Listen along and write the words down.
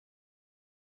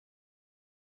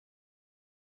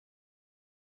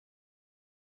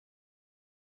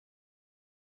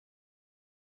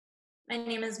My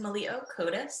name is Malio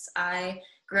Kodis. I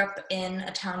grew up in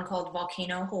a town called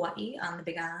Volcano, Hawaii on the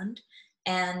Big Island,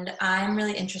 and I'm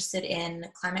really interested in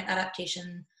climate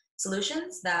adaptation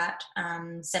solutions that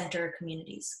center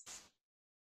communities.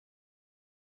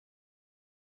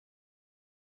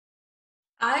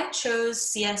 I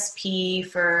chose CSP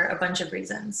for a bunch of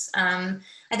reasons. I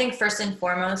think first and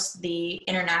foremost, the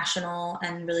international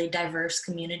and really diverse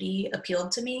community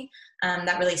appealed to me.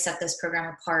 That really set this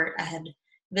program apart. I had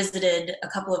visited a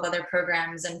couple of other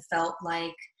programs and felt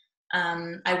like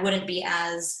I wouldn't be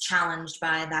as challenged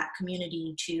by that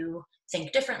community to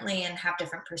think differently and have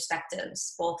different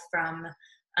perspectives, both from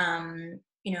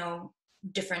you know,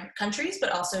 different countries,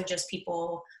 but also just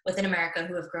people within America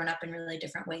who have grown up in really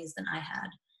different ways than I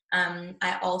had.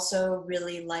 I also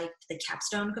really liked the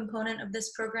capstone component of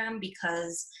this program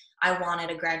because I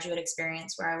wanted a graduate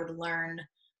experience where I would learn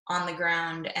on the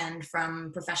ground and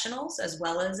from professionals as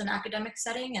well as an academic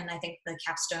setting. And I think the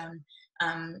capstone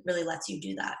really lets you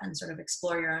do that and sort of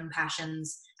explore your own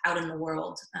passions out in the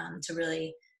world to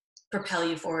really propel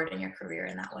you forward in your career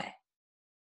in that way.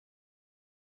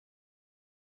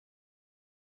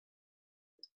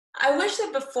 I wish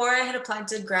that before I had applied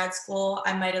to grad school,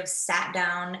 I might have sat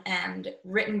down and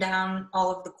written down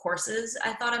all of the courses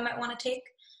I thought I might want to take.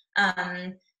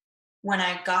 Um, when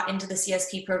I got into the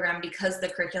CSP program, because the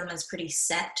curriculum is pretty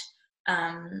set,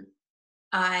 um,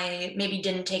 I maybe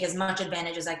didn't take as much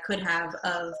advantage as I could have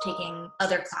of taking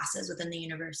other classes within the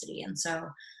university. And so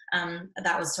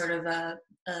that was sort of a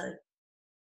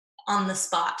on the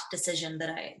spot decision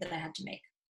that I had to make.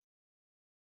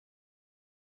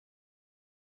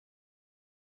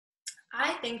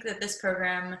 I think that this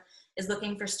program is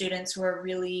looking for students who are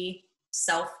really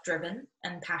self-driven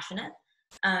and passionate.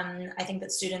 I think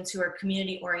that students who are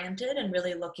community-oriented and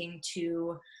really looking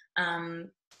to,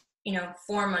 um,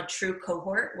 form a true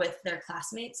cohort with their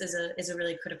classmates is a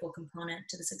really critical component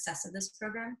to the success of this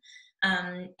program.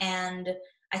 And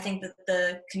I think that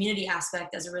the community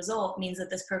aspect, as a result, means that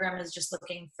this program is just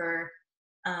looking for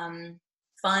um,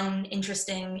 fun,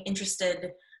 interesting,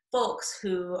 interested folks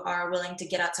who are willing to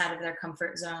get outside of their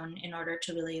comfort zone in order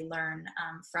to really learn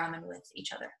from and with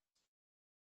each other.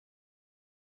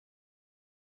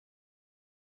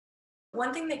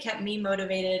 One thing that kept me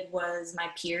motivated was my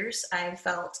peers. I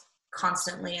felt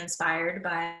constantly inspired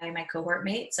by my cohort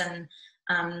mates and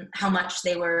how much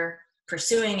they were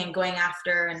pursuing and going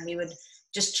after, and we would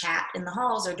just chat in the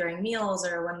halls or during meals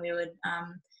or when we would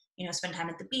spend time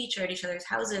at the beach or at each other's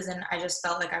houses, and I just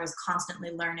felt like I was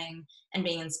constantly learning and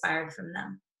being inspired from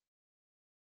them.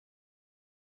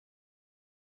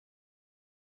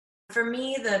 For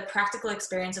me, the practical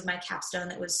experience of my capstone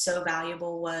that was so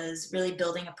valuable was really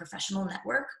building a professional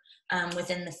network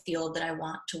within the field that I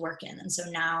want to work in. And so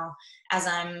now, as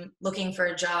I'm looking for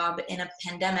a job in a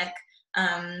pandemic,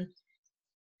 um,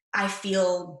 I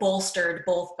feel bolstered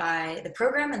both by the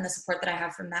program and the support that I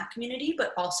have from that community,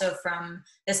 but also from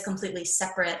this completely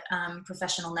separate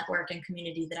professional network and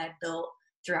community that I've built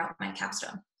throughout my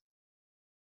capstone.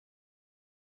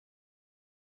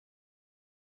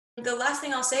 The last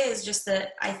thing I'll say is just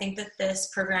that I think that this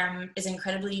program is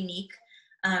incredibly unique.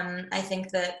 I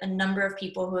think that a number of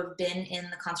people who have been in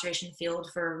the conservation field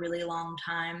for a really long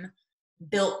time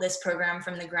built this program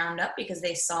from the ground up because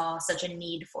they saw such a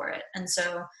need for it. And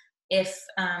so if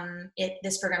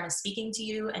this program is speaking to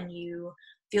you and you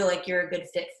feel like you're a good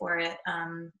fit for it,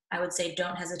 I would say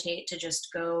don't hesitate to just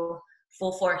go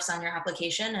full force on your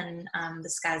application, and the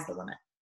sky's the limit.